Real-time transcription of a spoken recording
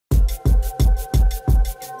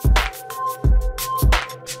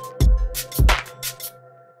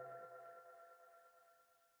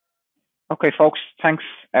Okay, folks, thanks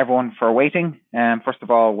everyone for waiting. First of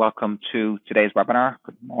all, welcome to today's webinar.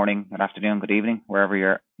 Good morning, good afternoon, good evening,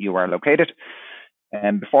 wherever you are located.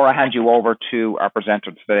 Before I hand you over to our presenter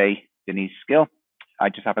today, Denise Gill, I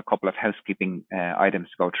just have a couple of housekeeping items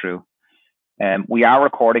to go through. We are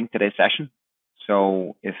recording today's session,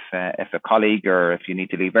 so if a colleague or if you need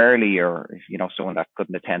to leave early or if you know someone that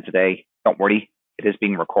couldn't attend today, don't worry, it is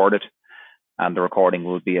being recorded and the recording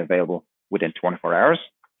will be available within 24 hours.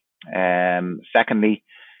 Secondly,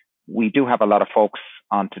 we do have a lot of folks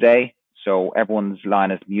on today, so everyone's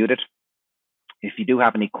line is muted. If you do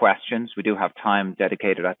have any questions, we do have time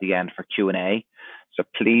dedicated at the end for Q&A, so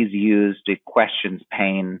please use the questions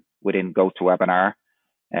pane within GoToWebinar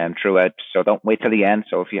throughout, so don't wait till the end.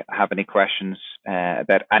 So if you have any questions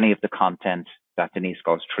about any of the content that Denise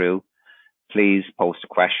goes through, please post the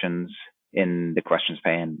questions in the questions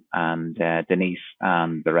pane and Denise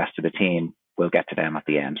and the rest of the team will get to them at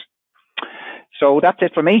the end. So that's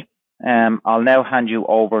it for me. I'll now hand you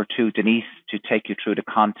over to Denise to take you through the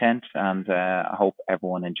content, and I hope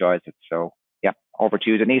everyone enjoys it. So yeah, over to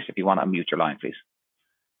you, Denise, if you want to unmute your line, please.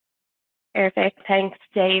 Perfect. Thanks,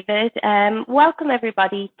 David. Welcome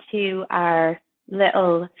everybody to our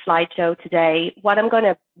little slideshow today. What I'm going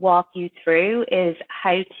to walk you through is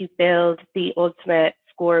how to build the ultimate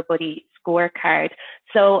Scorebuddy scorecard.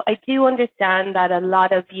 So I do understand that a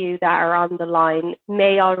lot of you that are on the line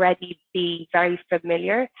may already be very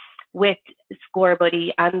familiar with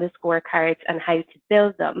Scorebuddy and the scorecards and how to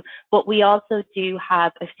build them, but we also do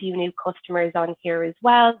have a few new customers on here as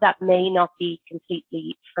well that may not be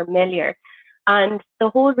completely familiar. And the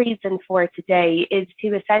whole reason for today is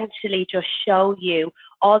to essentially just show you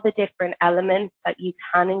all the different elements that you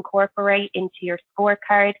can incorporate into your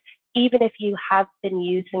scorecard. Even if you have been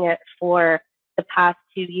using it for the past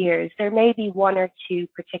 2 years, there may be one or two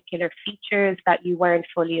particular features that you weren't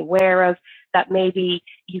fully aware of that maybe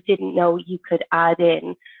you didn't know you could add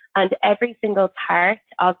in. And every single part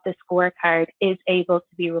of the scorecard is able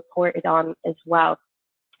to be reported on as well.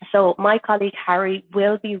 So my colleague Harry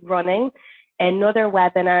will be running another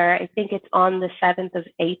webinar, I think it's on the 7th of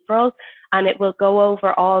April, and it will go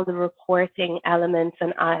over all the reporting elements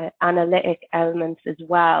and analytic elements as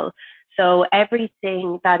well. So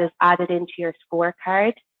everything that is added into your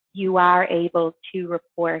scorecard, you are able to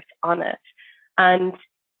report on it. And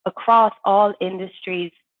across all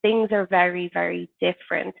industries, things are very, very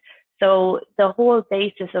different. So the whole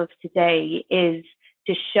basis of today is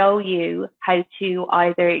to show you how to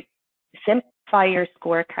either simplify your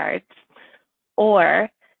scorecards or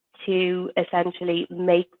to essentially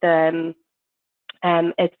make them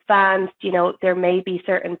advanced. You know, there may be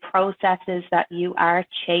certain processes that you are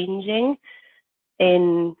changing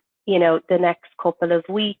in, you know, the next couple of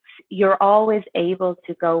weeks. You're always able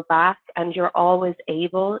to go back and you're always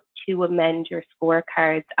able to amend your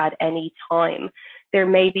scorecards at any time. There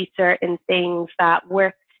may be certain things that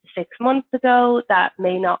worked 6 months ago that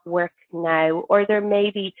may not work now, or there may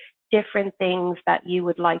be different things that you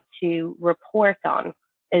would like to report on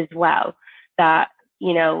as well that,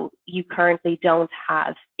 you know, you currently don't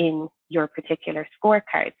have in your particular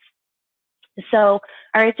scorecards. So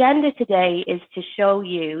our agenda today is to show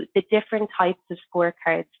you the different types of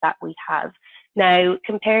scorecards that we have. Now,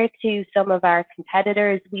 compared to some of our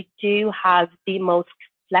competitors, we do have the most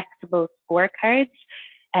flexible scorecards.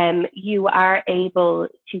 You are able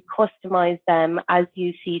to customize them as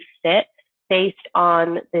you see fit, based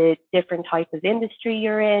on the different type of industry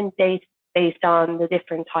you're in, based on the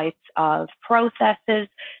different types of processes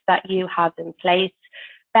that you have in place.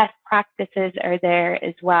 Best practices are there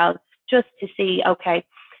as well, just to see, okay,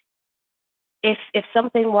 if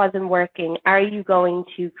something wasn't working, are you going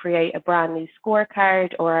to create a brand new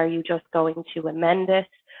scorecard or are you just going to amend it?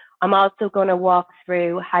 I'm also going to walk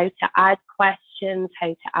through how to add questions, how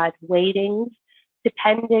to add weightings.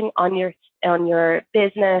 Depending on your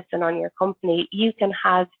business and on your company, you can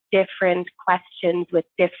have different questions with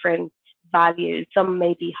different values. Some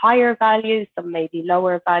may be higher values, some may be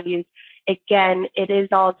lower values. Again, it is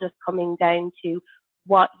all just coming down to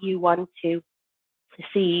what you want to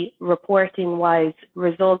see reporting-wise,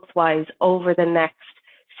 results-wise over the next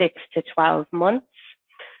 6 to 12 months.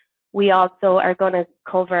 We also are going to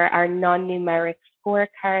cover our non-numeric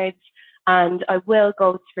scorecards, and I will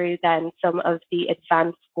go through then some of the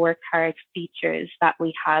advanced scorecard features that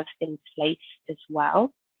we have in place as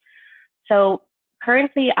well. So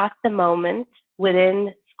currently at the moment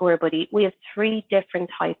within Scorebuddy, we have 3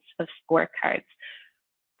 different types of scorecards.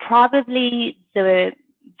 Probably the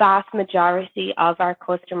vast majority of our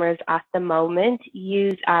customers at the moment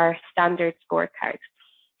use our standard scorecard.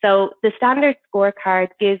 So the standard scorecard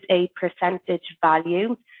gives a percentage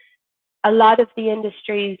value A lot of the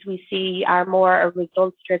industries we see are more a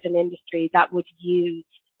results-driven industry that would use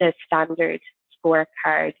the standard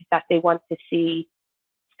scorecard, that they want to see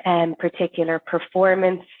particular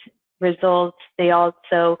performance results. They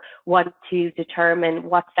also want to determine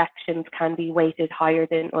what sections can be weighted higher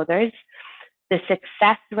than others. The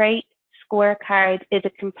success rate scorecard is a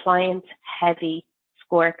compliance-heavy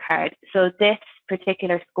scorecard. So this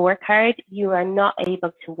particular scorecard, you are not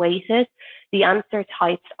able to weight it. The answer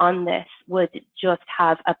types on this would just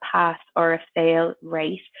have a pass or a fail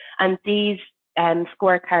rate. And these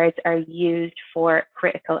scorecards are used for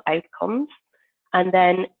critical outcomes. And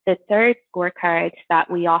then the third scorecard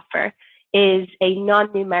that we offer is a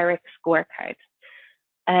non-numeric scorecard.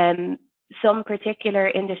 Some particular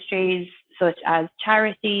industries, such as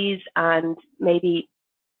charities and maybe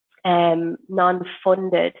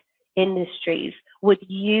non-funded industries, would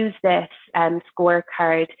use this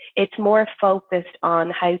scorecard. It's more focused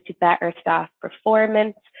on how to better staff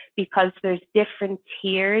performance, because there's different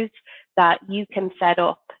tiers that you can set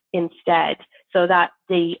up instead, so that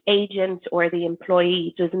the agent or the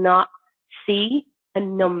employee does not see a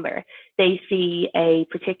number. They see a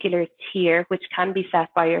particular tier, which can be set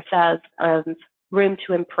by yourselves, of room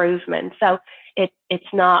to improvement. So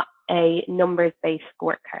it's not a numbers-based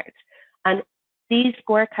scorecard. And these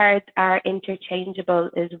scorecards are interchangeable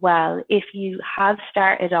as well. If you have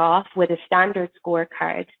started off with a standard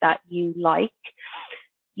scorecard that you like,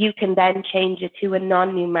 you can then change it to a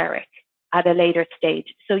non-numeric at a later stage.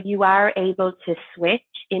 So you are able to switch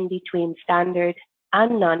in between standard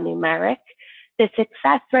and non-numeric. The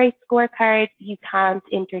success rate scorecard, you can't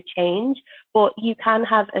interchange, but you can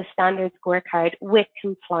have a standard scorecard with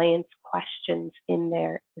compliance questions in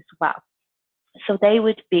there as well. So they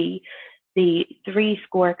would be the three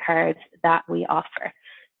scorecards that we offer.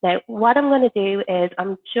 Now, what I'm going to do is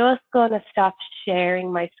I'm just going to stop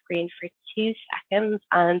sharing my screen for 2 seconds,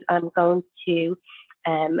 and I'm going to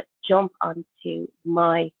jump onto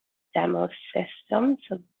my demo system.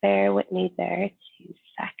 So bear with me there 2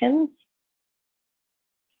 seconds.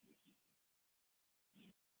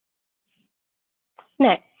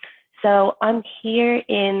 Now, so I'm here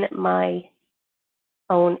in my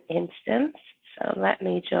own instance. So let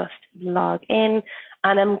me just log in,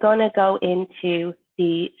 and I'm going to go into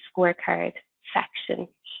the scorecard section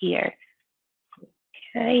here.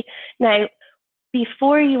 Okay. Now,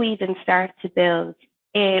 before you even start to build,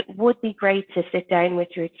 it would be great to sit down with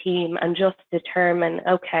your team and just determine,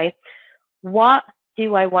 okay, what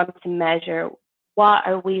do I want to measure? What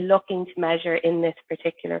are we looking to measure in this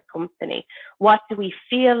particular company? What do we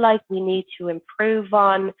feel like we need to improve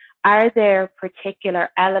on? Are there particular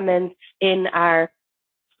elements in our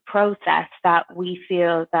process that we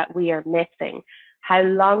feel that we are missing? How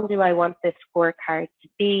long do I want this scorecard to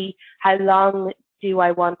be? How long do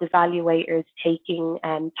I want evaluators taking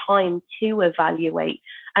time to evaluate?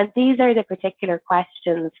 And these are the particular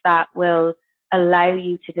questions that will allow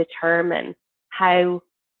you to determine how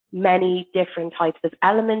many different types of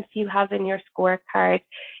elements you have in your scorecard.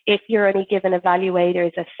 If you're only given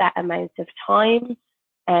evaluators a set amount of time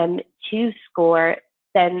to score,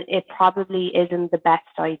 then it probably isn't the best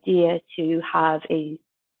idea to have a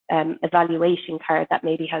evaluation card that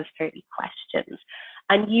maybe has 30 questions.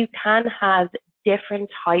 And you can have different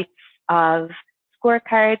types of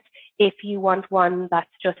scorecards. If you want one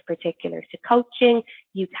that's just particular to coaching,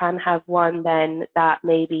 you can have one then that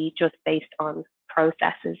may be just based on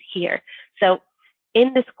processes here. So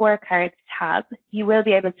in the scorecards tab, you will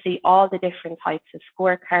be able to see all the different types of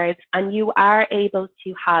scorecards, and you are able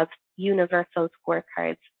to have universal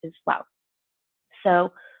scorecards as well.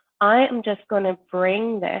 So I am just going to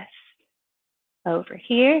bring this over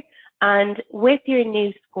here, and with your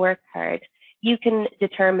new scorecard, you can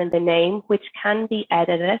determine the name, which can be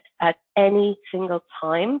edited at any single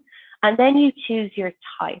time, and then you choose your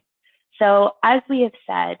type. So as we have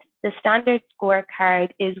said, the standard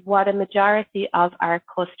scorecard is what a majority of our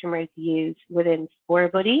customers use within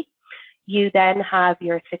Scorebuddy. You then have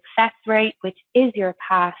your success rate, which is your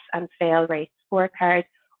pass and fail rate scorecard,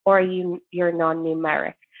 or your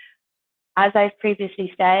non-numeric. As I've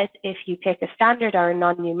previously said, if you pick a standard or a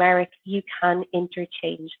non-numeric, you can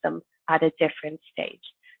interchange them at a different stage.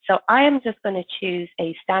 So I am just going to choose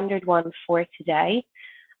a standard one for today,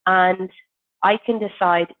 and I can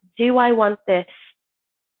decide, do I want this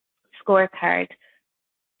scorecard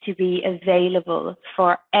to be available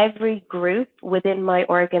for every group within my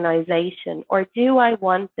organization, or do I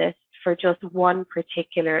want this for just one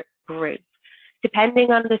particular group?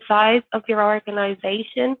 Depending on the size of your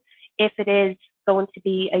organization, if it is going to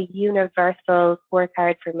be a universal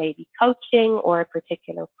scorecard for maybe coaching or a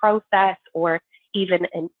particular process, or even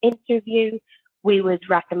an interview, we would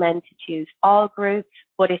recommend to choose all groups.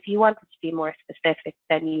 But if you wanted to be more specific,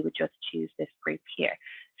 then you would just choose this group here.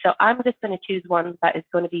 So I'm just going to choose one that is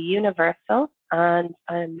going to be universal, and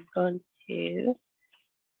I'm going to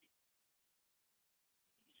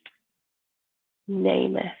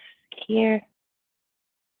name it here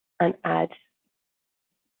and add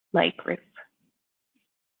my group.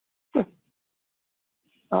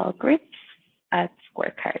 All groups, add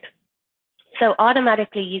scorecard. So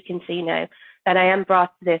automatically you can see now that I am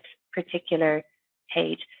brought to this particular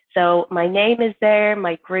page. So my name is there,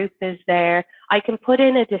 my group is there. I can put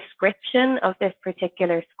in a description of this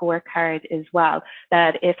particular scorecard as well,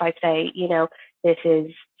 that if I say, you know, this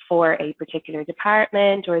is for a particular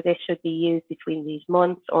department, or this should be used between these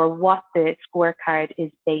months, or what the scorecard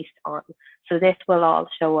is based on. So this will all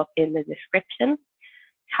show up in the description.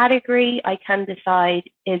 Category, I can decide,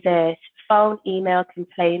 is it phone, email,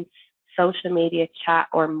 complaints, social media, chat,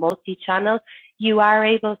 or multi-channel? You are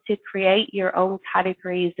able to create your own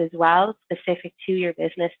categories as well, specific to your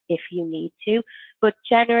business if you need to. But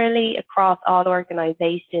generally, across all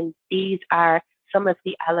organizations, these are some of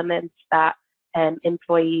the elements that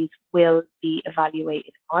employees will be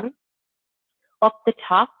evaluated on. Up the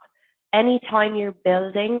top, anytime you're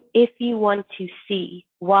building, if you want to see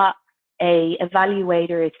what a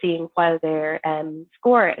evaluator is seeing while they're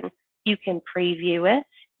scoring, you can preview it.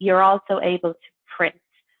 You're also able to print.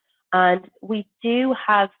 And we do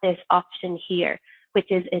have this option here, which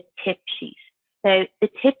is a tip sheet. Now, the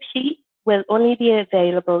tip sheet will only be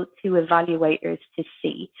available to evaluators to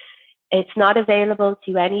see. It's not available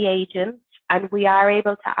to any agents, and we are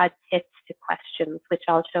able to add tips to questions, which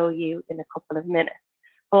I'll show you in a couple of minutes.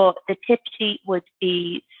 But the tip sheet would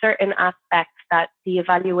be certain aspects that the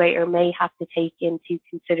evaluator may have to take into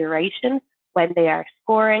consideration when they are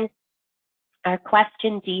scoring. Our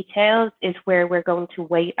question details is where we're going to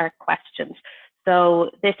weight our questions.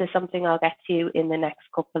 So this is something I'll get to in the next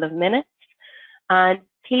couple of minutes. And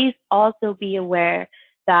please also be aware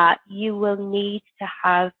that you will need to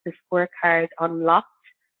have the scorecard unlocked.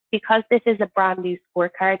 Because this is a brand new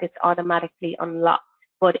scorecard, it's automatically unlocked.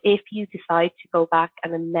 But if you decide to go back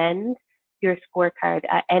and amend your scorecard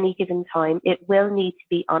at any given time, it will need to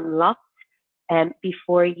be unlocked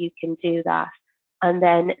before you can do that. And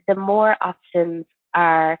then the more options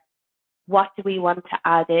are, what do we want to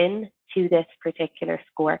add in to this particular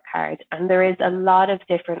scorecard? And there is a lot of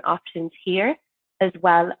different options here, as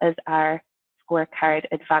well as our scorecard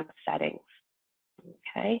advanced settings.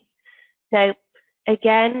 Okay. Now,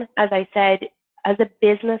 again, as I said, as a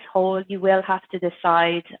business whole, you will have to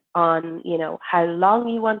decide on, you know, how long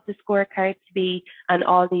you want the scorecard to be and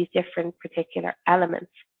all these different particular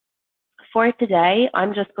elements. For today,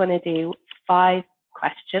 I'm just going to do 5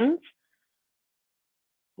 questions.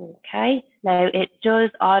 Okay, now it does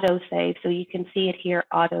auto save, so you can see it here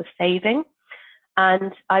auto saving,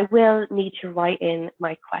 and I will need to write in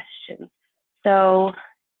my question. So,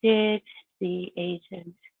 did the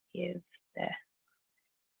agent give the...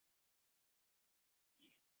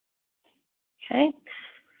 Okay.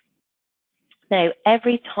 Now,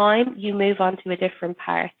 every time you move on to a different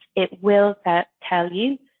part, it will tell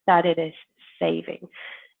you that it is saving.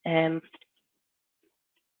 And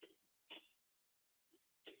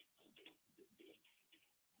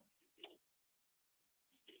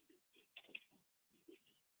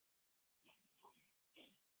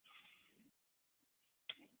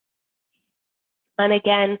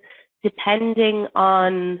again, depending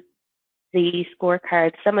on the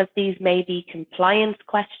scorecard, some of these may be compliance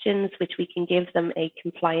questions, which we can give them a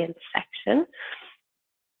compliance section.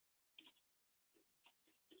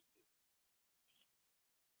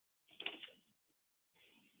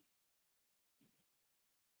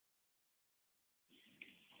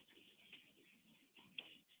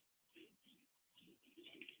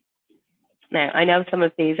 Now, I know some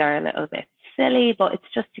of these are a little bit silly, but it's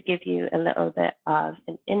just to give you a little bit of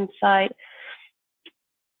an insight.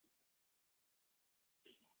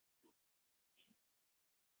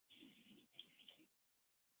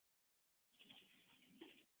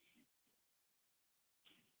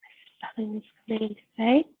 Spelling is coming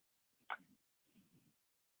today.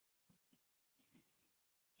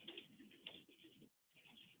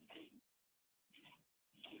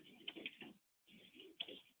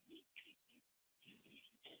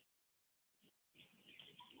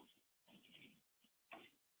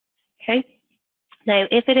 Okay. Now,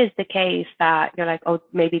 if it is the case that you're like, oh,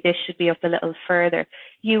 maybe this should be up a little further,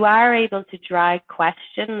 you are able to drag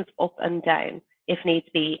questions up and down if needs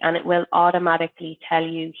be, and it will automatically tell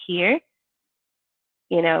you here,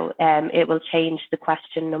 you know, it will change the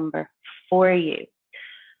question number for you.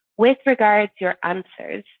 With regards to your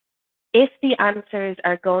answers, if the answers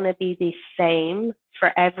are going to be the same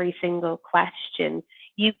for every single question,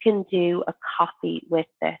 you can do a copy with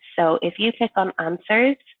this. So if you click on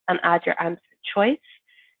answers and add your answer choice,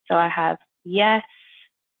 so I have yes,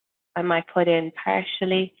 I might put in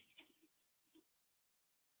partially,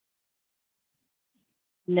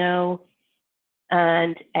 no,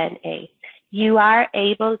 and NA. You are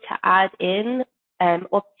able to add in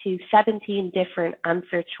up to 17 different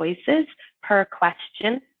answer choices per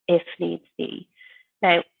question if needs be.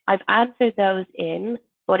 Now, I've answered those in,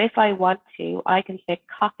 but if I want to, I can click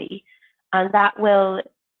copy, and that will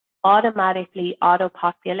automatically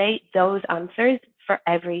auto-populate those answers for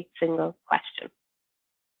every single question.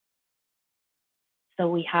 So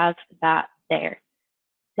we have that there.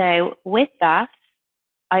 Now, with that,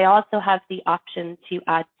 I also have the option to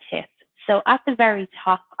add tips. So at the very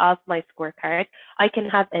top of my scorecard, I can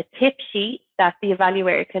have a tip sheet that the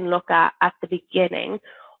evaluator can look at the beginning,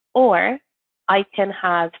 or I can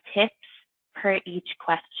have tips per each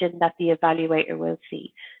question that the evaluator will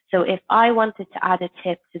see. So if I wanted to add a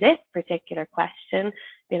tip to this particular question,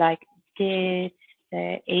 be like, did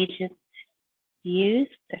the agent use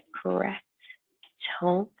the correct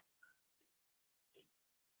tone?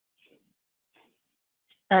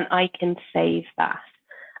 And I can save that.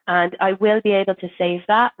 And I will be able to save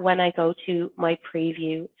that when I go to my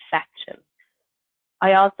preview section.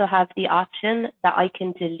 I also have the option that I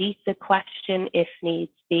can delete the question if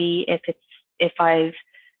needs be. If I've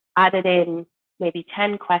added in maybe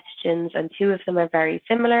 10 questions and 2 of them are very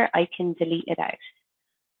similar, I can delete it out.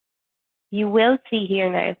 You will see here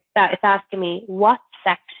now that it's asking me what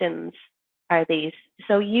sections are these.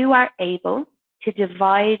 So you are able to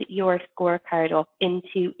divide your scorecard up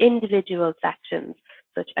into individual sections,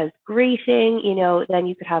 such as greeting, then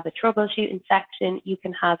you could have a troubleshooting section, you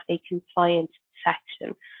can have a compliance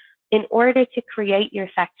section. In order to create your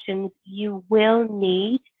sections, you will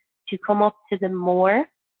need to come up to the more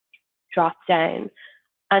drop down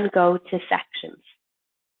and go to sections.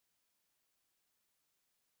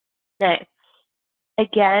 Now,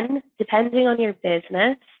 again, depending on your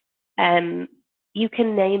business, you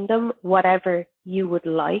can name them whatever you would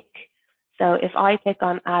like. So if I click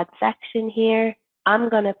on add section here, I'm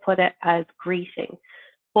going to put it as greeting.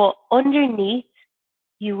 But underneath,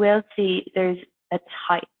 you will see there's a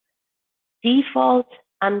type, default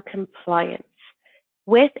and compliance.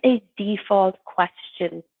 With a default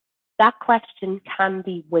question, that question can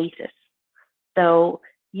be weighted. So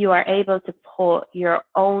you are able to put your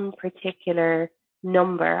own particular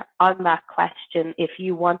number on that question if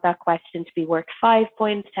you want that question to be worth 5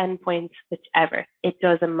 points, 10 points, whichever. It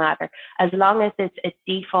doesn't matter. As long as it's a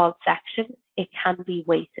default section, it can be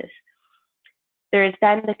weighted. There is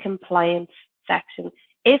then the compliance section.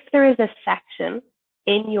 If there is a section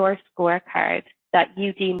in your scorecard that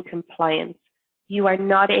you deem compliant, you are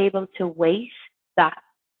not able to weight that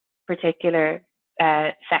particular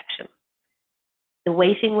section. The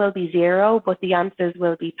weighting will be 0, but the answers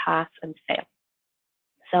will be pass and fail.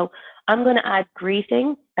 So I'm going to add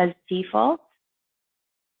greeting as default.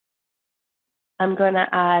 I'm going to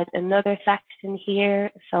add another section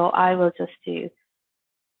here. So I will just do,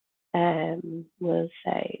 we'll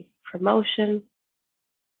say promotion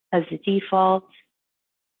as the default.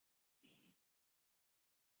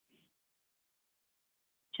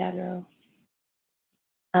 General.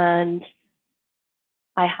 And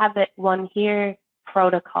I have it one here,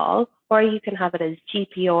 protocol, or you can have it as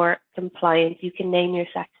GPR compliance. You can name your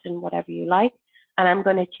section whatever you like. And I'm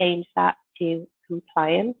going to change that to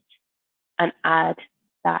compliance and add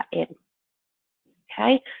that in.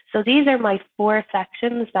 Okay, so these are my 4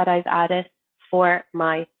 sections that I've added for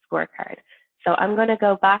my scorecard. So I'm going to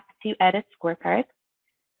go back to edit scorecard.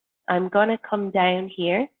 I'm going to come down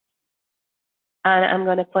here and I'm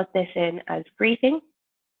going to put this in as greeting.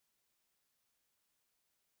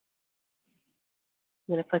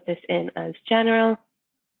 I'm going to put this in as general,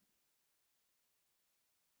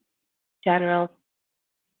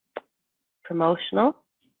 promotional,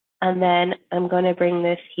 and then I'm going to bring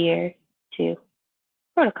this here to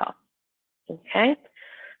protocol. Okay,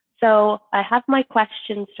 so I have my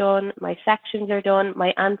questions done, my sections are done,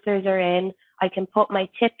 my answers are in. I can put my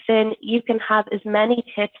tips in. You can have as many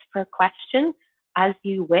tips per question as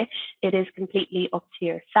you wish. It is completely up to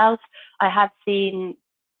yourself. I have seen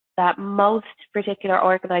that most particular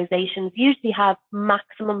organizations usually have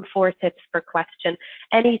maximum 4 tips per question.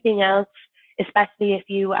 Anything else, especially if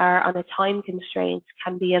you are on a time constraint,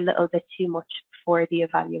 can be a little bit too much for the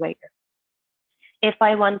evaluator. If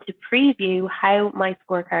I want to preview how my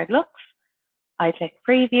scorecard looks, I click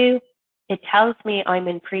preview. It tells me I'm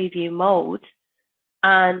in preview mode.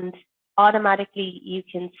 And automatically you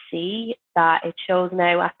can see that it shows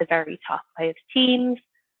now at the very top. I have teams,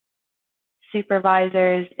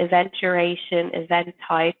 supervisors, event duration, event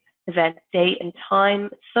type, event date and time,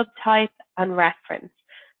 subtype, and reference.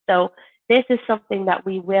 So this is something that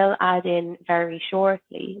we will add in very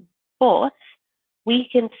shortly, but we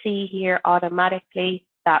can see here automatically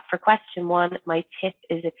that for question 1, my tip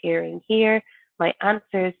is appearing here, my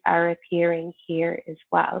answers are appearing here as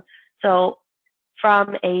well. So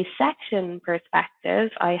from a section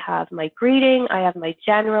perspective, I have my greeting, I have my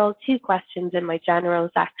general, 2 questions in my general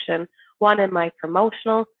section, 1 in my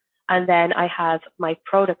promotional, and then I have my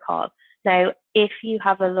protocol. Now, if you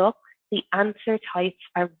have a look, the answer types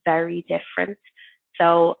are very different.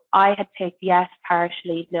 So I had picked yes,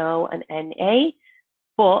 partially, no, and NA,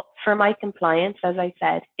 but for my compliance, as I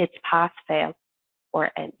said, it's pass, fail,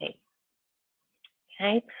 or NA.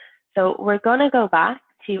 Okay, so we're going to go back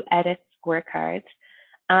to edit scorecards,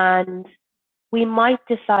 and we might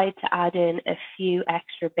decide to add in a few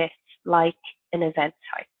extra bits like an event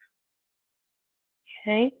type.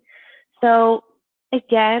 Okay, so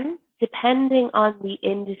again, depending on the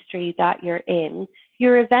industry that you're in,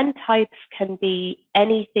 your event types can be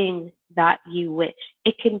anything that you wish.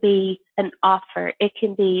 It can be an offer, it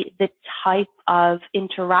can be the type of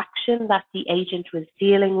interaction that the agent was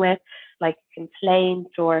dealing with, like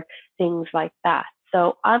complaints or things like that.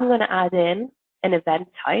 So I'm going to add in an event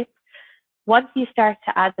type. Once you start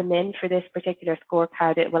to add them in for this particular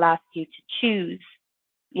scorecard, it will ask you to choose,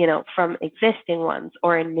 from existing ones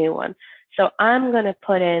or a new one. So I'm going to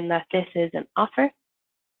put in that this is an offer,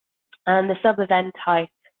 and the sub-event type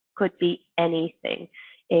could be anything.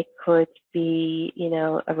 It could be,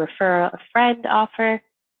 a referral, a friend offer.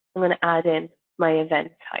 I'm going to add in my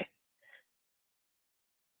event type.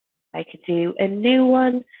 I could do a new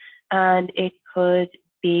one, and it could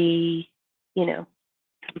be,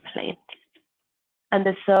 complaint. And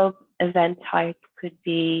the sub-event type could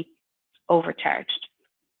be overcharged.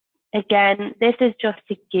 Again, this is just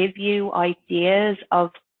to give you ideas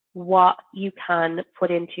of what you can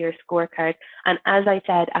put into your scorecard. And as I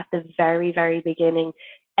said at the very, very beginning,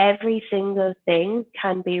 every single thing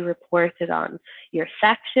can be reported on. Your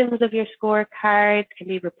sections of your scorecards can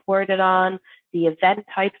be reported on. The event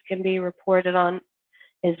types can be reported on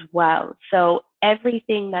as well. So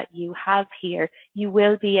everything that you have here, you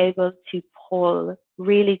will be able to pull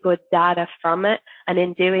really good data from it. And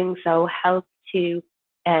in doing so, help to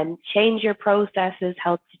change your processes,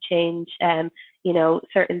 help to change,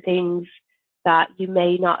 certain things that you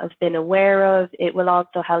may not have been aware of. It will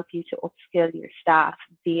also help you to upskill your staff,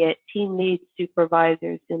 be it team leads,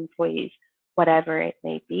 supervisors, employees, whatever it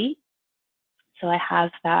may be. So I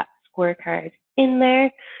have that scorecard in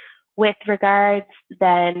there. With regards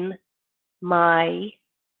then my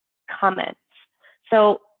comments.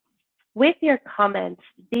 So with your comments,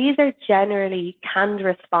 these are generally canned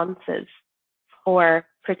responses for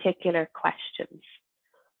particular questions.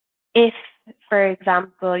 If, for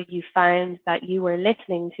example, you found that you were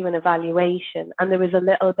listening to an evaluation and there was a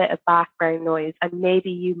little bit of background noise and maybe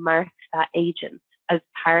you marked that agent as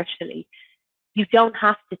partially, you don't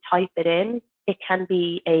have to type it in. It can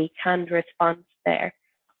be a canned response there.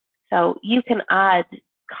 So you can add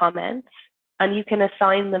comments and you can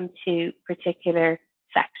assign them to particular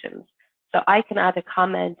sections. So I can add a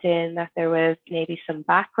comment in that there was maybe some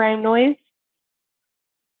background noise.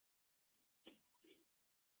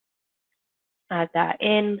 Add that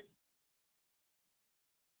in.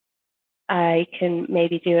 I can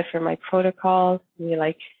maybe do it for my protocol, maybe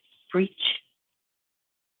like breach.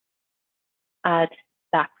 Add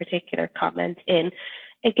that particular comment in.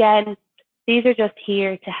 Again, these are just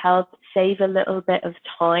here to help save a little bit of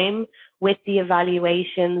time with the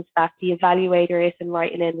evaluations, that the evaluator isn't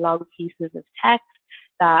writing in long pieces of text,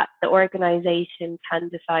 that the organization can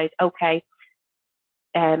decide, okay,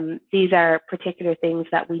 these are particular things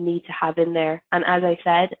that we need to have in there. And as I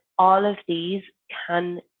said, all of these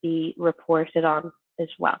can be reported on as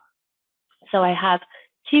well. So I have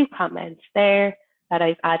 2 comments there that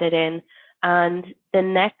I've added in. And the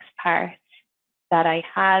next part that I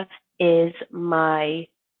have is my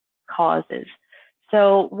causes.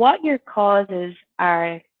 So what your causes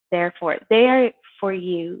are there for, they are for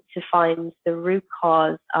you to find the root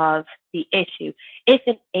cause of the issue. If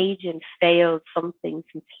an agent failed something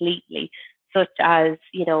completely, such as,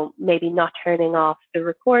 maybe not turning off the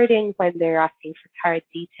recording when they're asking for card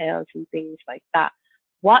details and things like that,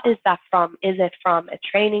 what is that from? Is it from a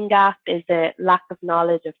training gap? Is it lack of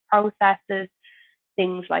knowledge of processes?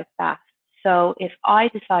 Things like that. So if I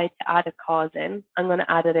decide to add a cause in, I'm going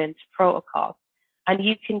to add it into protocol. And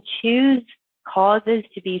you can choose causes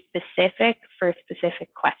to be specific for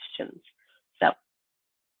specific questions. So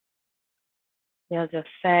we'll just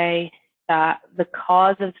say that the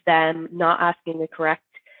cause of them not asking the correct,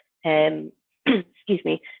 excuse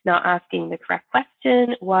me, not asking the correct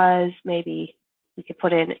question was, maybe we could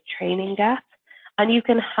put in training gap. And you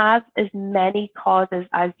can have as many causes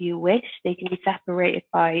as you wish. They can be separated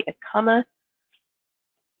by a comma.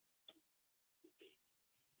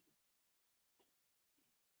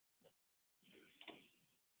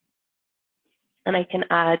 And I can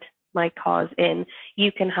add my cause in.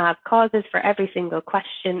 You can have causes for every single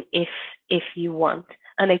question if you want.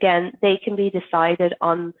 And again, they can be decided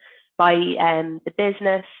on by the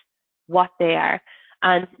business, what they are.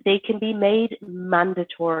 And they can be made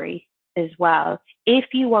mandatory as well. If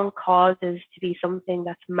you want causes to be something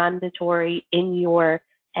that's mandatory in your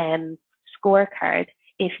scorecard,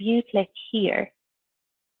 if you click here,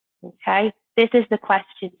 okay, this is the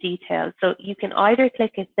question details. So you can either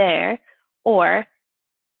click it there, or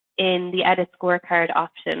in the edit scorecard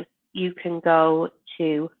option, you can go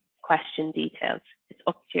to question details. It's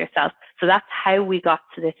up to yourself. So that's how we got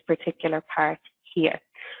to this particular part here.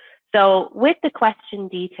 So with the question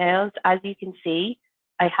details, as you can see,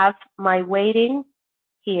 I have my weighting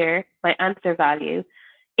here, my answer value.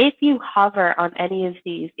 If you hover on any of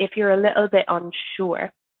these, if you're a little bit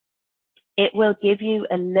unsure, it will give you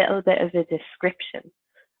a little bit of a description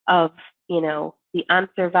of, you know, the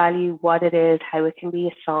answer value, what it is, how it can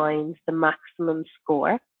be assigned, the maximum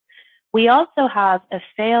score. We also have a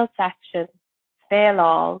fail section, fail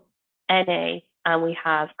all, NA, and we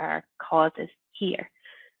have our causes here.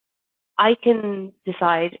 I can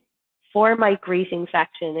decide for my greeting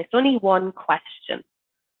section, it's only one question.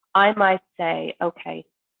 I might say, okay,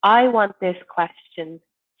 I want this question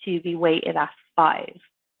to be weighted at 5.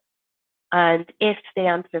 And if they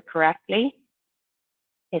answer correctly,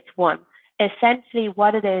 it's 1. Essentially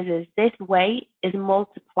what it is this weight is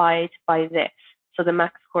multiplied by this. So the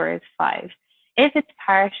max score is 5. If it's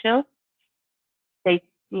partial, they,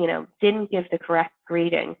 you know, didn't give the correct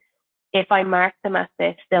greeting. If I mark them at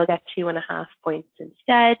this, they'll get 2.5 points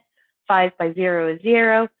instead. 5 by 0 is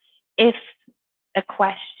 0. If a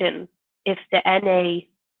question, if the NA,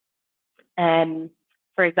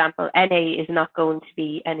 for example, NA is not going to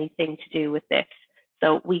be anything to do with this.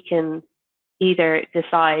 So we can either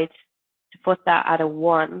decide to put that at a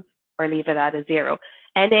 1 or leave it at a 0.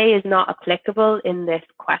 NA is not applicable in this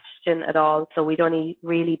question at all, so we don't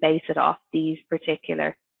really base it off these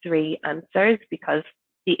particular 3 answers because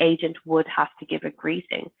the agent would have to give a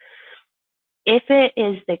greeting. If it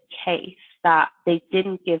is the case that they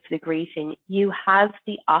didn't give the greeting, you have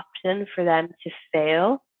the option for them to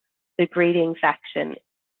fail the greeting section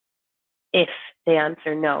if they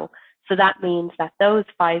answer no. So that means that those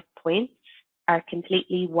 5 points are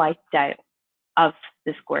completely wiped out of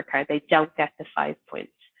the scorecard. They don't get the 5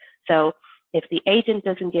 points. So if the agent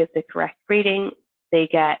doesn't give the correct greeting, they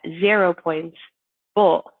get 0 points,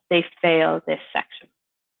 but they fail this section.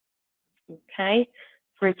 Okay.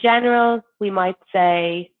 For general, we might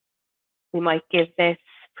say, we might give this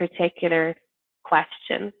particular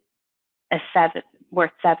question a 7,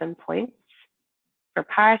 worth 7 points. For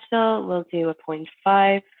partial, we'll do a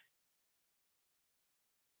 0.5.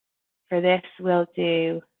 For this, we'll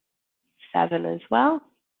do 7 as well.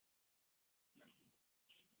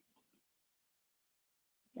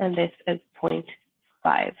 And this is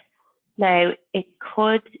 0.5. Now, it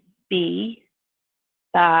could be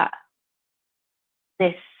that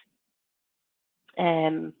this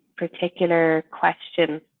particular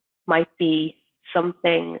question might be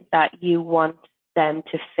something that you want them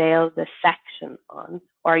to fail the section on,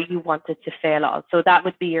 or you want it to fail all. So that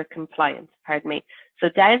would be your compliance, pardon me. So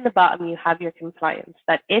down the bottom, you have your compliance,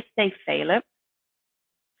 that if they fail it,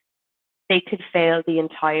 they could fail the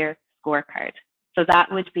entire scorecard. So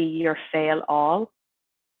that would be your fail all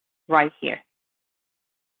right here.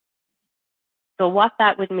 So what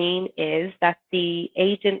that would mean is that the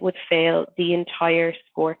agent would fail the entire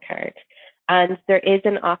scorecard. And there is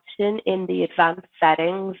an option in the advanced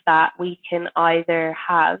settings that we can either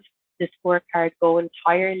have the scorecard go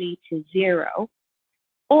entirely to 0,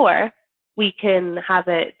 or we can have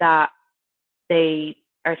it that they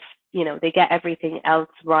are, you know, they get everything else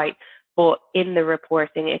right, but in the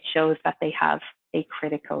reporting, it shows that they have a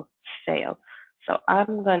critical fail. So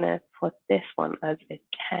I'm going to put this one as a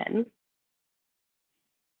 10.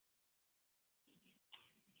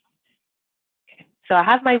 So I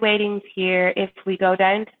have my weightings here. If we go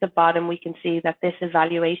down to the bottom, we can see that this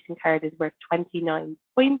evaluation card is worth 29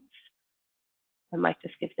 points. I might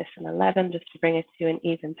just give this an 11 just to bring it to an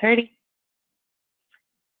even 30.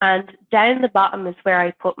 And down the bottom is where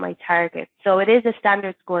I put my target. So it is a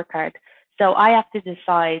standard scorecard. So I have to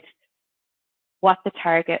decide what the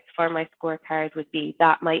target for my scorecard would be,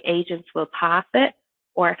 that my agents will pass it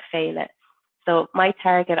or fail it. So my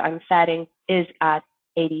target I'm setting is at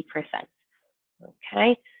 80%.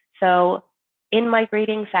 Okay, so in my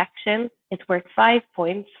grading section, it's worth 5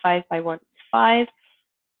 points, 5 by 1 is 5.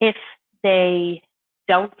 If they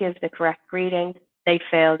don't give the correct grading, they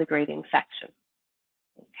fail the grading section.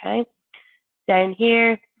 Okay, down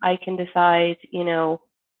here, I can decide,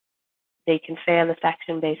 they can fail a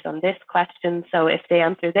section based on this question. So if they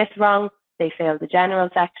answer this wrong, they fail the general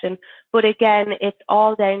section. But again, it's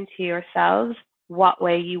all down to yourselves what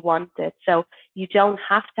way you want it. So you don't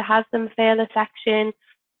have to have them fail a section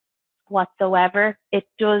whatsoever. It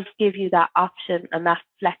does give you that option and that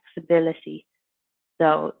flexibility.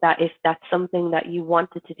 So that if that's something that you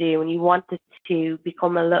wanted to do and you wanted to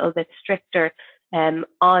become a little bit stricter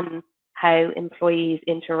on how employees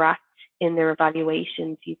interact in their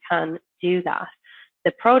evaluations, you can do that.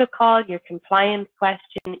 The protocol, your compliance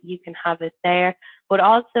question, you can have it there. But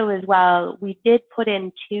also as well, we did put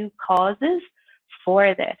in 2 causes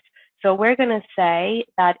for this. So we're going to say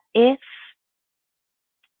that if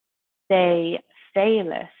they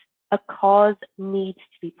fail it, a cause needs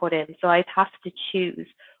to be put in. So I'd have to choose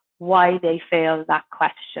why they failed that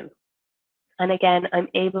question. And again, I'm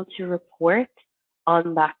able to report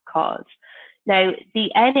on that cause. Now,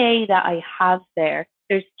 the NA that I have there,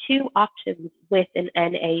 there's 2 options with an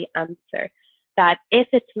NA answer, that if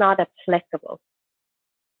it's not applicable,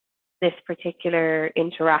 this particular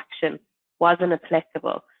interaction wasn't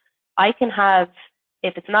applicable, I can have,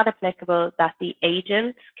 if it's not applicable, that the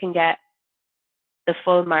agent can get the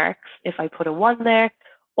full marks if I put a 1 there,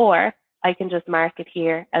 or I can just mark it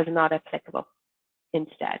here as not applicable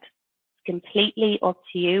instead. It's completely up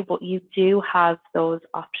to you, but you do have those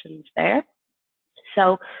options there.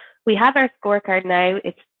 So we have our scorecard now.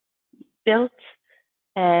 It's built.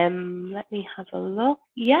 Let me have a look.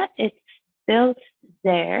 Yeah, it's built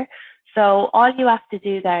there. So all you have to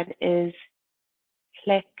do then is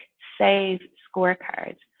click Save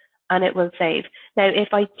Scorecard, and it will save. Now, if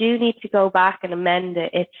I do need to go back and amend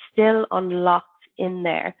it, it's still unlocked in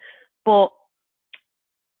there, but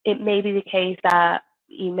it may be the case that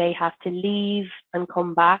you may have to leave and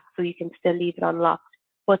come back, so you can still leave it unlocked.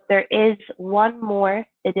 But there is one more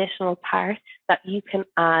additional part that you can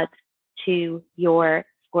add to your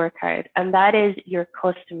scorecard, and that is your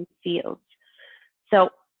custom fields. So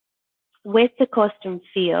with the custom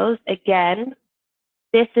fields, again,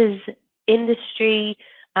 this is industry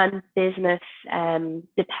and business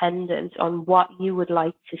dependent on what you would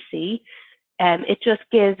like to see. It just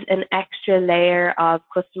gives an extra layer of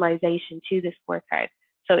customization to the scorecard.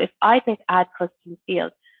 So if I click add custom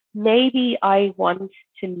field, maybe I want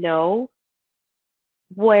to know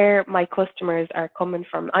where my customers are coming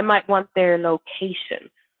from. I might want their location.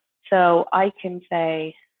 So I can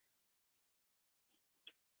say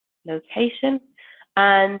location,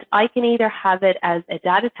 and I can either have it as a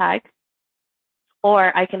data tag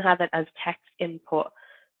or I can have it as text input.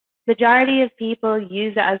 Majority of people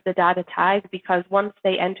use it as the data tag because once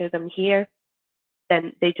they enter them here,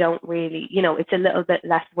 then they don't really, it's a little bit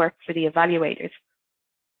less work for the evaluators.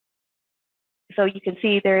 So you can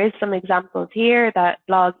see there is some examples here, that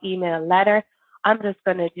blog, email, letter. I'm just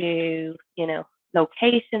going to do,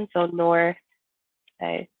 location, so north,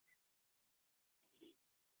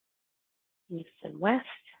 east and west.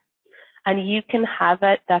 And you can have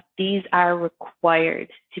it that these are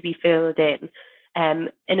required to be filled in.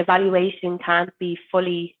 An evaluation can't be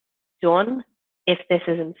fully done if this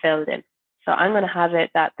isn't filled in. So I'm going to have it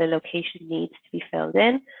that the location needs to be filled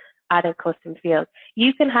in, add a custom field.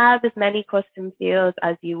 You can have as many custom fields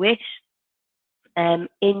as you wish in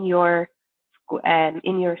your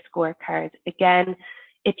scorecard. Again,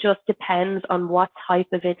 it just depends on what type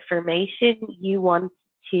of information you want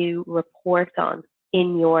to report on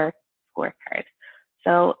in your scorecard.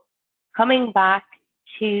 So coming back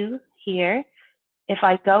to here, if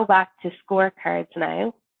I go back to scorecards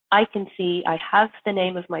now, I can see I have the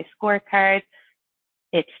name of my scorecard,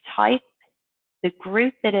 its type, the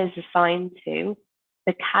group it is assigned to,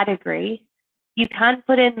 the category. You can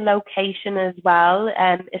put in location as well,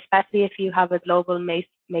 especially if you have a global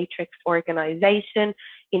matrix organization.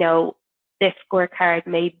 This scorecard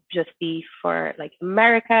may just be for like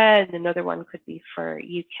America, and another one could be for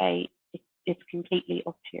UK. It's completely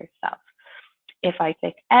up to yourself. If I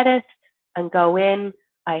click edit and go in,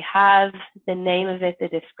 I have the name of it, the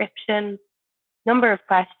description, number of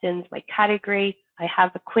questions, my category. I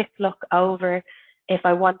have a quick look over. If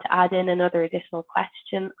I want to add in another additional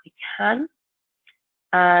question, I can.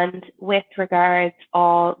 And with regards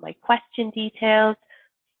all my question details,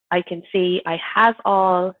 I can see I have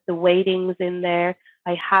all the weightings in there.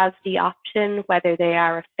 I have the option whether they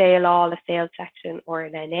are a fail all, a failed section, or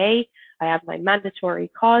an NA. I have my mandatory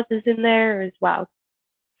causes in there as well.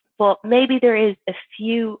 But maybe there is a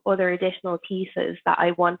few other additional pieces that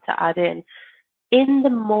I want to add in. In the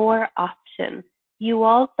more option, you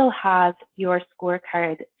also have your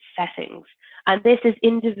scorecard settings. And this is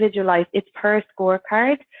individualized, it's per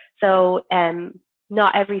scorecard. So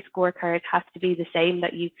not every scorecard has to be the same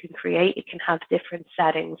that you can create. It can have different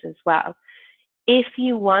settings as well. If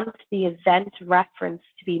you want the event reference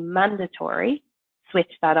to be mandatory,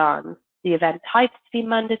 switch that on. The event types to be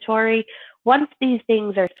mandatory. Once these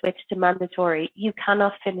things are switched to mandatory, you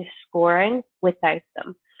cannot finish scoring without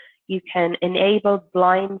them. You can enable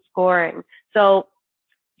blind scoring. So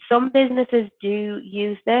some businesses do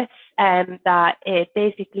use this, that it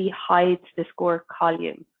basically hides the score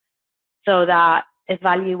column so that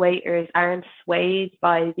evaluators aren't swayed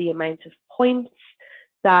by the amount of points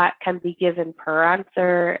that can be given per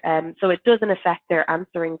answer. So it doesn't affect their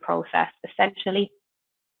answering process, essentially.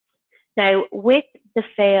 Now, with the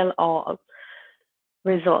fail all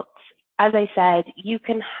results, as I said, you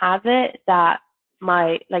can have it that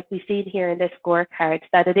like we see here in this scorecard,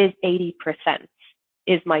 that it is 80%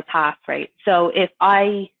 is my pass rate. So if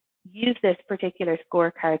I use this particular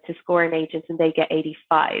scorecard to score an agent and they get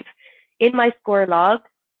 85, in my score log,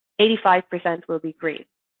 85% will be green.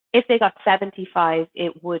 If they got 75,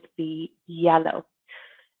 it would be yellow.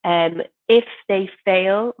 If they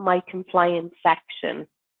fail my compliance section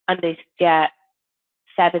and they get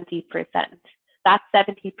 70%, that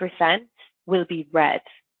 70% will be red,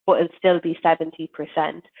 but it'll still be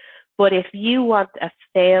 70%. But if you want a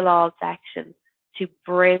fail all section to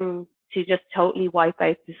just totally wipe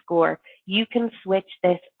out the score, you can switch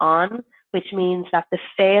this on, which means that the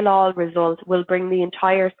fail all result will bring the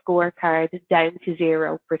entire scorecard down to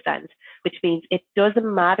 0%, which means it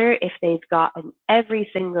doesn't matter if they've gotten every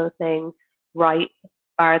single thing right,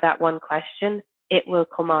 bar that one question, it will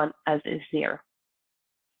come on as a 0.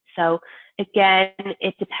 So again,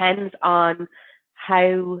 it depends on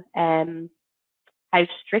how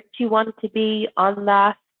strict you want to be on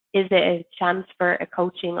that. Is it a chance for a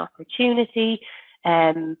coaching opportunity?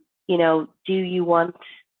 Do you want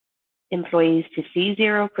employees to see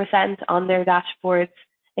 0% on their dashboards?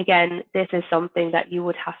 Again, this is something that you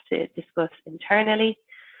would have to discuss internally.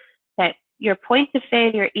 Now, your point of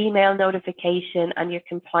failure email notification and your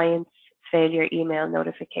compliance failure email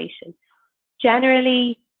notification.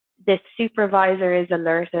 Generally, the supervisor is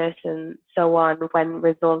alerted and so on when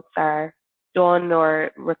results are done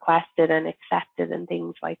or requested and accepted and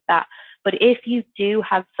things like that. But if you do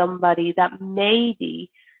have somebody that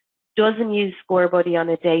maybe doesn't use Scorebuddy on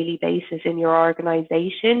a daily basis in your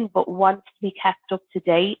organization, but wants to be kept up to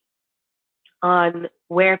date on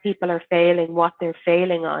where people are failing, what they're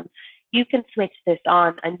failing on, you can switch this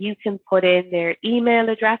on and you can put in their email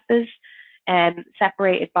addresses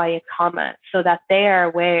separated by a comma so that they are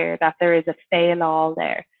aware that there is a fail all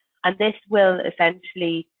there. And this will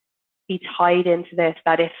essentially be tied into this,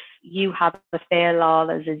 that if you have a fail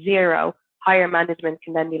all as a 0, higher management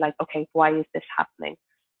can then be like, okay, why is this happening?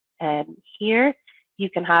 Here, you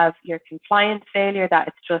can have your compliance failure, that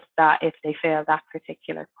it's just that if they fail that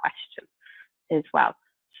particular question as well.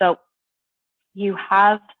 So you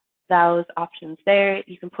have those options there.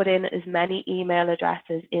 You can put in as many email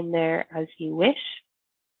addresses in there as you wish.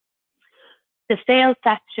 The fail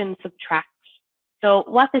section subtracts. So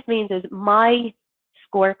what this means is my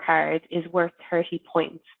scorecard is worth 30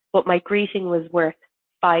 points, but my greeting was worth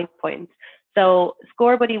 5 points. So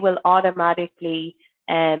Scorebuddy will automatically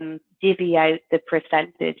divvy out the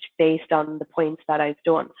percentage based on the points that I've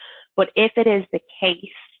done. But if it is the case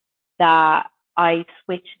that I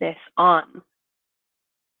switch this on,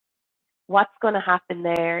 what's going to happen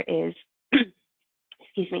there is,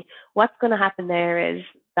 excuse me, what's going to happen there is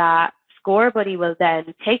that Scorebuddy will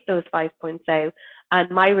then take those 5 points out and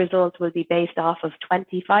my result will be based off of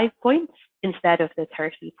 25 points instead of the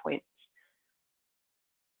 30 points.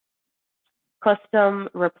 Custom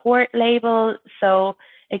report label. So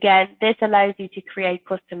again, this allows you to create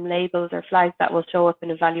custom labels or flags that will show up in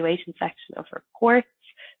the evaluation section of reports.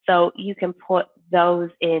 So you can put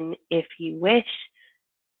those in if you wish.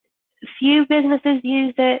 Few businesses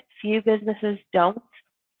use it, few businesses don't.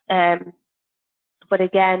 But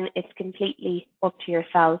again, it's completely up to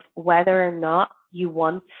yourself whether or not you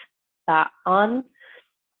want that on.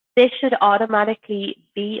 This should automatically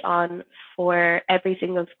be on for every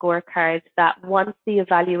single scorecard, that once the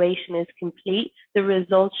evaluation is complete, the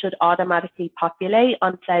results should automatically populate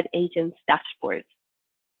on said agent's dashboard.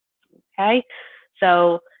 Okay,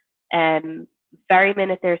 so very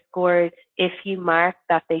minute they're scored, if you mark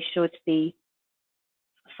that they should be,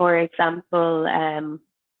 for example,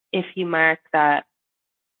 if you mark that,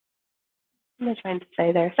 what am I trying to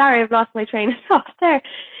say there? Sorry, I've lost my train of thought there.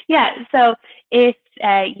 Yeah, so if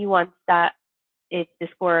you want that if the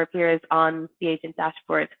score appears on the agent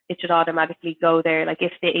dashboard, it should automatically go there. Like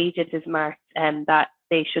if the agent is marked that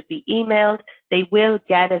they should be emailed, they will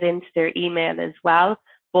get it into their email as well.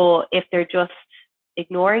 But if they're just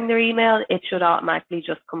ignoring their email, it should automatically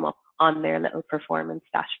just come up on their little performance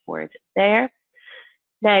dashboard there.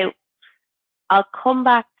 Now, I'll come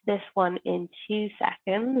back to this one in 2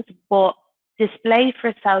 seconds, but display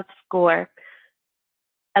for self-score.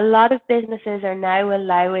 A lot of businesses are now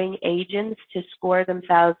allowing agents to score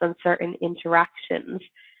themselves on certain interactions.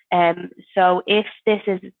 So if this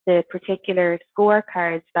is the particular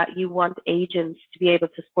scorecards that you want agents to be able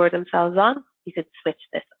to score themselves on, you could switch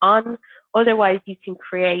this on. Otherwise, you can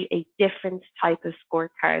create a different type of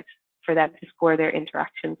scorecard for them to score their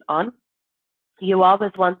interactions on. You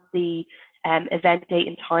always want the event date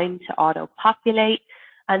and time to auto-populate.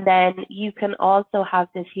 And then you can also have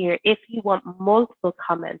this here if you want multiple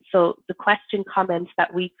comments. So the question comments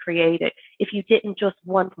that we created, if you didn't just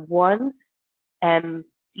want one,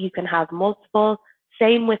 you can have multiple.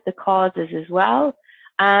 Same with the causes as well.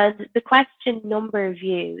 And the question number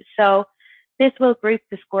view. So this will group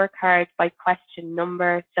the scorecard by question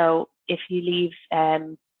number. So if you leave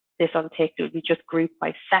this unticked, it would be just grouped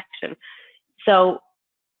by section. So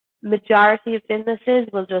majority of businesses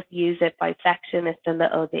will just use it by section. It's a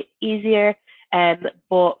little bit easier.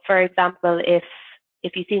 But for example, if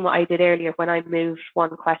you seen what I did earlier, when I moved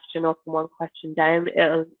one question up and one question down,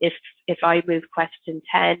 if I move question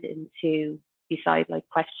 10 into beside like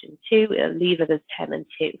question 2, it'll leave it as 10 and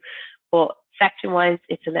 2. But section wise,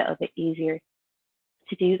 it's a little bit easier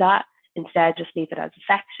to do that. Instead, just leave it as a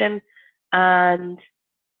section. And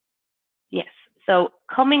yes, so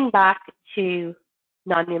coming back to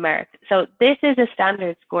non-numeric. So this is a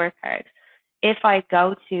standard scorecard. If I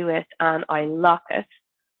go to it and I lock it,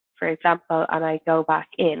 for example, and I go back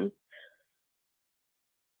in,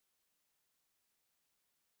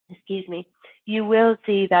 excuse me, you will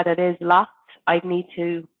see that it is locked. I need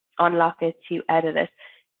to unlock it to edit it.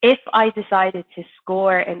 If I decided to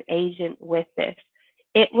score an agent with this,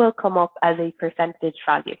 it will come up as a percentage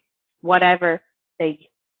value, whatever they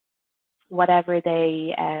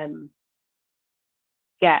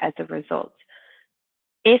get as a result.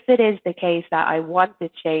 If it is the case that I want to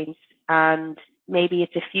change and maybe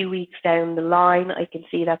it's a few weeks down the line, I can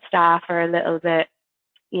see that staff are a little bit,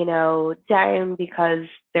 down because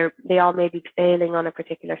they all may be failing on a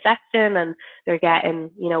particular section and they're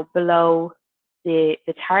getting, below the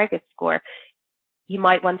target score. You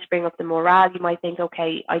might want to bring up the morale. You might think,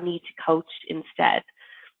 okay, I need to coach instead.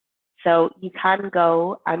 So you can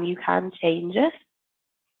go and you can change it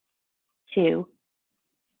to,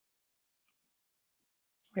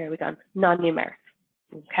 where are we gone? Non-numeric.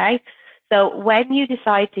 Okay. So when you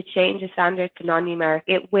decide to change a standard to non-numeric,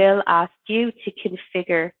 it will ask you to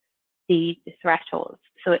configure the thresholds.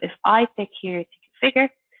 So if I click here to configure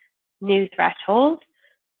new threshold,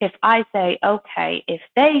 if I say, okay, if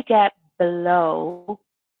they get below,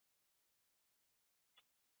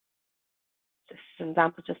 just an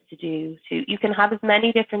example just to do, you can have as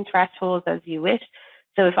many different thresholds as you wish.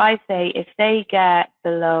 So if I say, if they get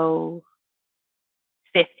below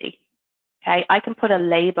 50, okay, I can put a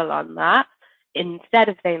label on that. Instead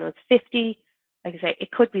of saying it's 50, I can say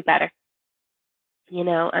it could be better,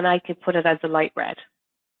 and I could put it as a light red.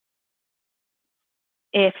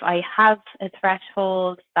 If I have a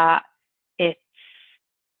threshold that it's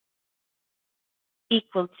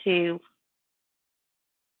equal to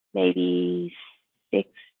maybe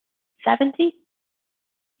 670,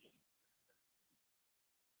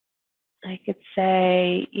 I could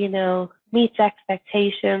say, meets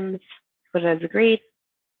expectations, put it as agreed.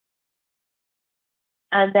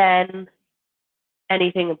 And then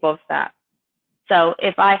anything above that. So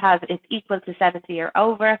if I have it's equal to 70 or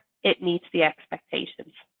over, it meets the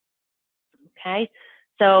expectations. Okay,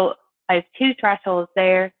 so I have 2 thresholds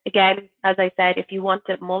there. Again, as I said, if you want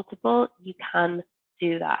it multiple, you can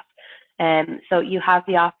do that. So you have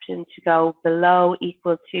the option to go below,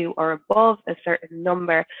 equal to, or above a certain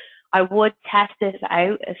number. I would test this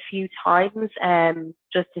out a few times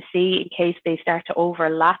just to see in case they start to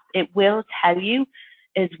overlap. It will tell you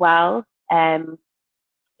as well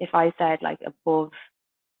if I said like above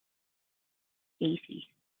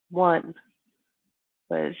 81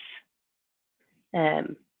 was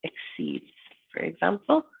exceeds, for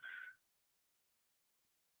example.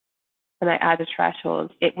 and I add a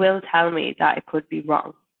threshold, it will tell me that it could be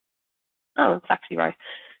wrong. Oh, it's actually right.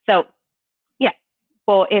 So yeah,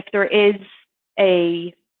 but if there is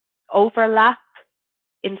a overlap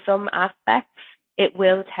in some aspects, it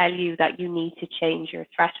will tell you that you need to change your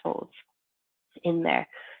thresholds in there.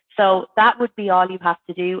 So that would be all you have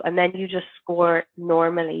to do, and then you just score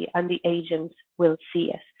normally and the agent will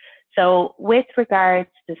see it. So with regards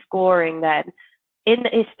to scoring then, in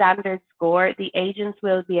a standard score, the agents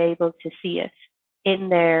will be able to see it in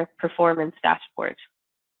their performance dashboard.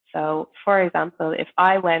 So for example, if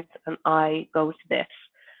I went and I go to this,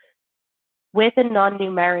 with a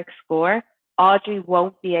non-numeric score, Audrey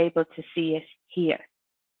won't be able to see it here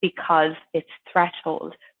because it's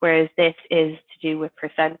threshold, whereas this is to do with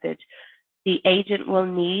percentage. The agent will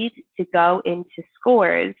need to go into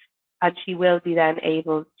scores, and she will be then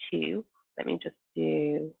able to, let me just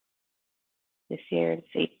do this here and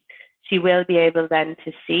see. She will be able then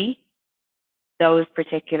to see those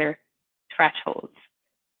particular thresholds.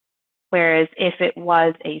 Whereas if it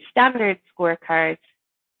was a standard scorecard,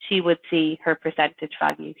 she would see her percentage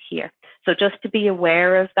value here. So just to be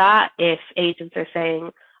aware of that, if agents are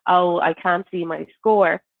saying, oh, I can't see my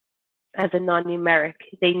score as a non-numeric,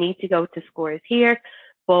 they need to go to scores here.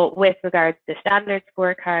 But with regards to the standard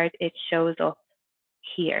scorecard, it shows up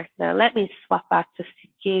here. Now let me swap back just to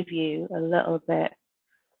give you a little bit.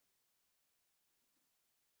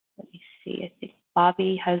 Let me see, I think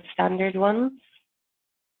Bobby has standard ones.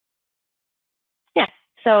 Yeah,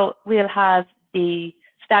 so we'll have the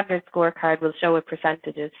standard scorecard will show a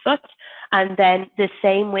percentage as such, and then the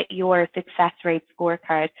same with your success rate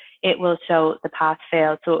scorecard, it will show the pass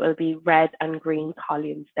fail, so it will be red and green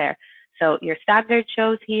columns there. So your standard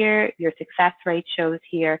shows here, your success rate shows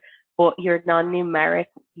here, but your non-numeric,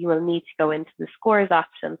 you will need to go into the scores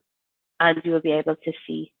option and you will be able to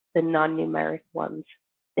see the non-numeric ones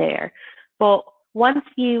there. But once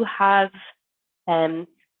you have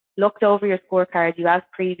looked over your scorecard, you have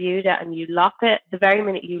previewed it and you lock it, the very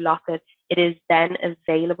minute you lock it, it is then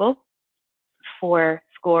available for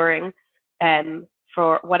scoring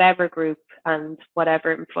for whatever group and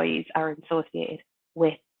whatever employees are associated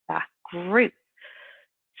with that group.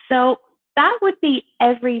 So that would be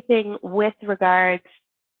everything with regards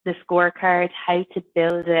to the scorecard, how to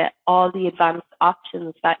build it, all the advanced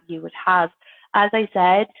options that you would have. As I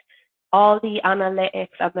said, all the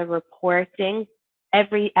analytics and the reporting,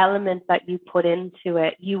 every element that you put into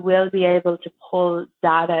it, you will be able to pull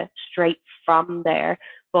data straight from there.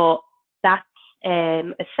 But that's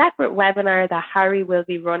a separate webinar that Harry will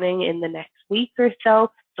be running in the next week or so.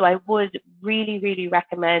 So I would really, really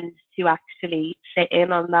recommend to actually sit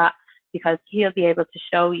in on that, because he'll be able to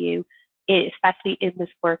show you, especially in the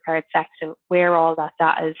scorecard section, where all that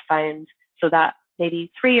data is found, so that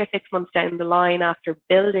maybe 3 or 6 months down the line after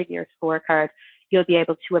building your scorecard, you'll be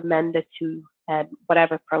able to amend it to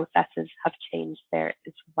whatever processes have changed there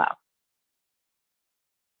as well.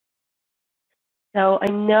 So I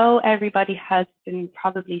know everybody has been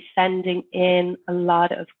probably sending in a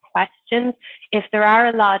lot of questions. If there are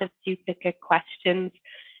a lot of duplicate questions,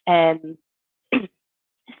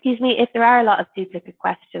 excuse me, if there are a lot of duplicate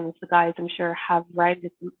questions, the guys I'm sure have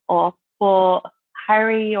rounded them off. But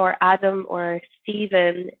Harry or Adam or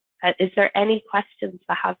Stephen, is there any questions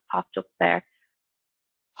that have popped up there?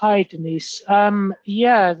 Hi, Denise.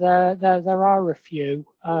 Yeah, there are a few,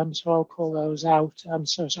 so I'll call those out. I'm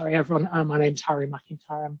so sorry, everyone. My name's Harry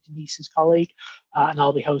McIntyre. I'm Denise's colleague, and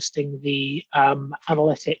I'll be hosting the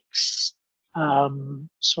analytics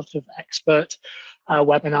sort of expert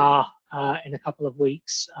webinar in a couple of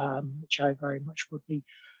weeks, which I very much would be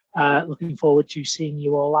looking forward to seeing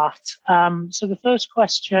you all at. So the first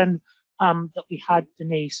question that we had,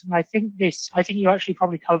 Denise, and I think you actually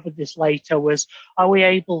probably covered this later, was, are we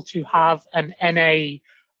able to have an NA,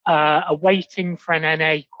 a weighting for an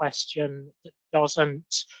NA question that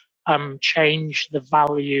doesn't change the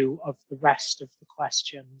value of the rest of the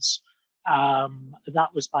questions?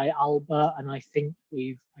 That was by Alba, and I think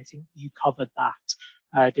you covered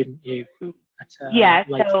that, didn't you? Yeah.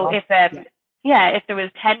 So if if there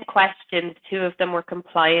was 10 questions, 2 of them were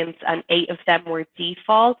compliance and 8 of them were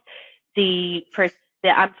default, the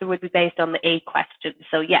answer would be based on the 8 questions.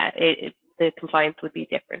 So yeah, the compliance would be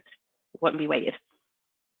different. It wouldn't be weighted.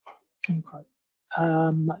 Okay.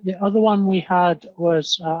 The other one we had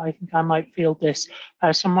was, I think I might field this,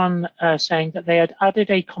 someone saying that they had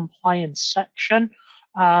added a compliance section.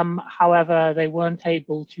 However, they weren't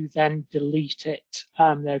able to then delete it.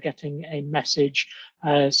 They're getting a message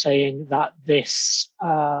saying that this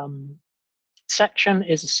section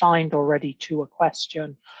is assigned already to a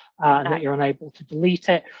question, and that you're unable to delete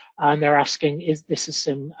it. And they're asking, is this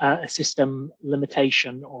a system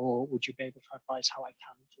limitation, or would you be able to advise how I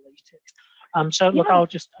can delete it? So look, I'll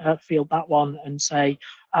just field that one and say,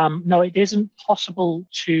 no, it isn't possible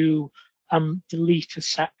to delete a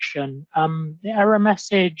section. The error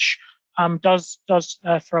message does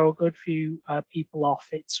throw a good few people off.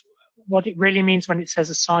 It's what it really means when it says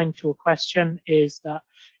assigned to a question is that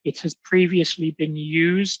it has previously been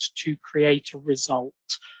used to create a result.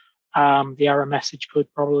 The error message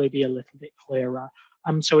could probably be a little bit clearer.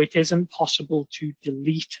 So it isn't possible to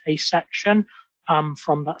delete a section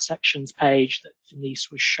from that sections page that Denise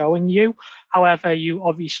was showing you. However, you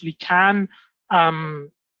obviously can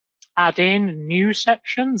add in new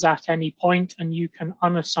sections at any point, and you can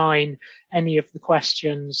unassign any of the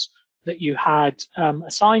questions that you had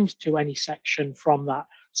assigned to any section from that,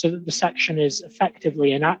 so that the section is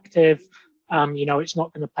effectively inactive. It's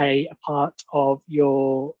not going to play a part of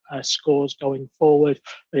your scores going forward,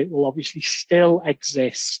 but it will obviously still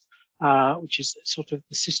exist, which is sort of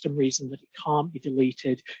the system reason that it can't be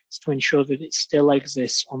deleted, is to ensure that it still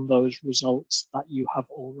exists on those results that you have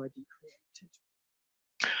already created.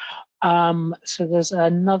 So there's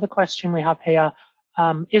another question we have here.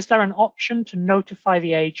 Is there an option to notify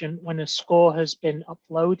the agent when a score has been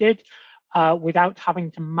uploaded without having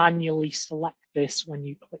to manually select this when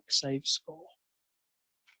you click Save Score?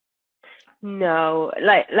 No,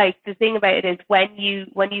 like the thing about it is when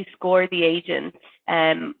you score the agent,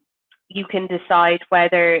 you can decide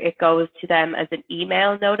whether it goes to them as an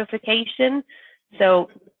email notification. So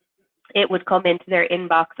it would come into their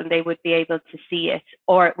inbox and they would be able to see it,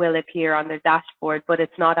 or it will appear on their dashboard, but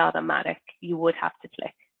it's not automatic. You would have to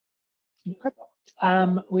click. Okay.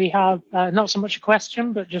 We have not so much a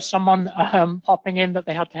question, but just someone popping in that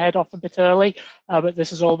they had to head off a bit early. But this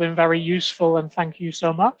has all been very useful, and thank you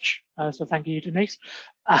so much. So thank you, Denise.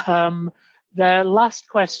 The last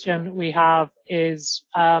question we have is,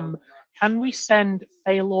 can we send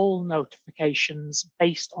fail all notifications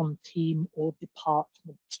based on team or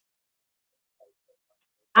department?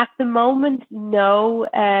 At the moment, no.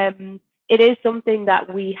 It is something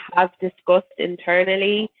that we have discussed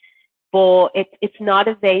internally, but it's not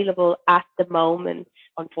available at the moment,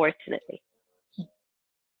 unfortunately.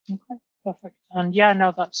 Okay, perfect. And yeah,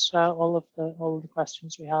 no, that's all of the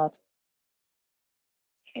questions we had.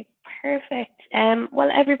 Okay, perfect.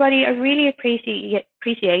 Well, everybody, I really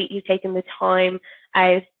appreciate you taking the time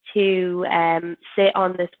out to sit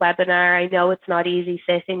on this webinar. I know it's not easy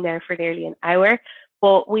sitting there for nearly an hour,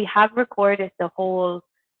 but we have recorded the whole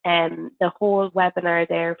webinar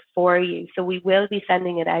there for you. So we will be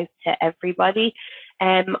sending it out to everybody.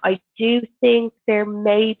 I do think there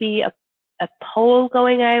may be a poll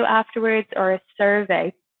going out afterwards, or a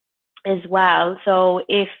survey as well. So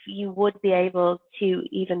if you would be able to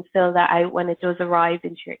even fill that out when it does arrive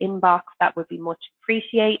into your inbox, that would be much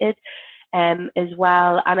appreciated as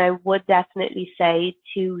well. And I would definitely say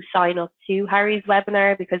to sign up to Harry's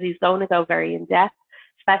webinar, because he's going to go very in depth,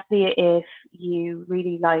 especially if you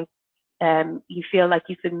really you feel like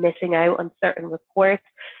you've been missing out on certain reports.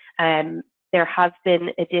 There have been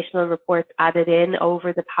additional reports added in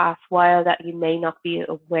over the past while that you may not be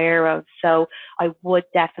aware of. So I would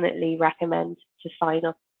definitely recommend to sign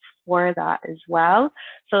up for that as well.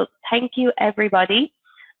 So thank you, everybody.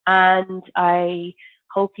 And I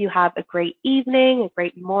hope you have a great evening, a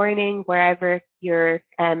great morning, wherever you're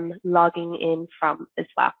logging in from as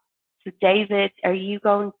well. So David, are you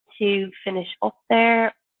going to finish up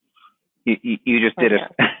there? You just did it.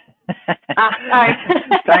 Sorry.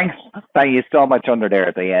 Thanks. Thank you so much under there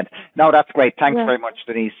at the end. No, that's great. Thanks very much,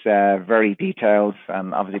 Denise. Very detailed,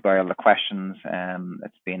 and obviously by all the questions.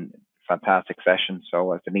 It's been a fantastic session.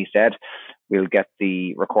 So as Denise said, we'll get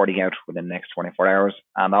the recording out within the next 24 hours.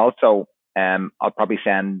 And also, I'll probably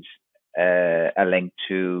send a link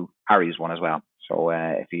to Harry's one as well. So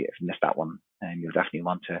if you missed that one, you'll definitely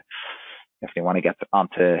want to get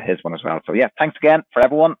onto his one as well. So yeah, thanks again for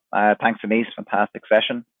everyone. Thanks, Denise. Fantastic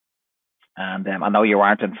session. And I know you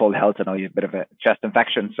aren't in full health. I know you have a bit of a chest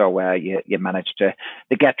infection, so you managed to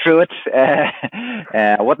get through it.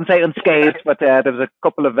 I wouldn't say unscathed, but there was a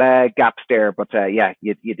couple of gaps there. But yeah,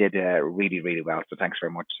 you did really, really well. So thanks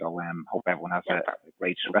very much. So hope everyone has a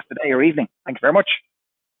great rest of the day or evening. Thank you very much,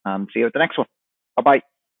 and see you at the next one. Bye bye.